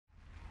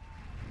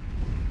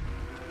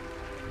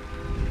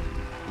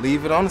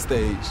leave it on the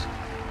stage.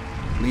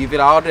 Leave it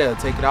all there,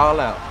 take it all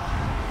out.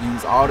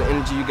 Use all the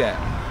energy you got.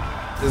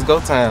 It's go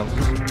time.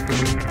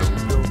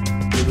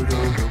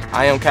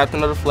 I am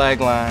captain of the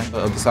flag line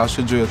of the South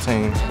Shore Drill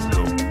team.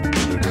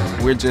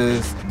 We're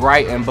just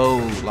bright and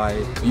bold,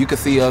 like you can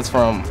see us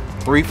from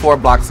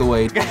 3-4 blocks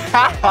away.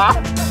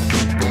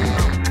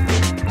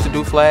 To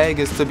do flag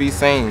is to be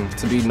seen,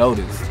 to be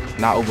noticed,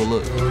 not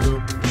overlooked.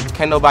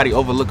 Can't nobody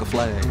overlook a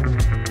flag.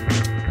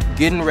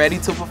 Getting ready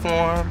to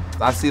perform,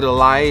 I see the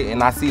light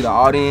and I see the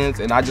audience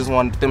and I just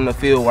want them to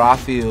feel what I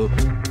feel.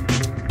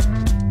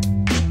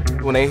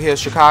 When they hear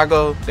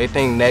Chicago, they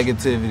think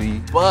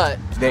negativity, but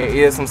there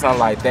is some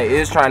sunlight that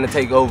is trying to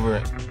take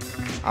over.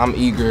 I'm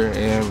eager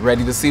and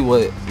ready to see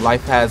what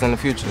life has in the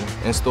future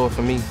in store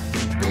for me.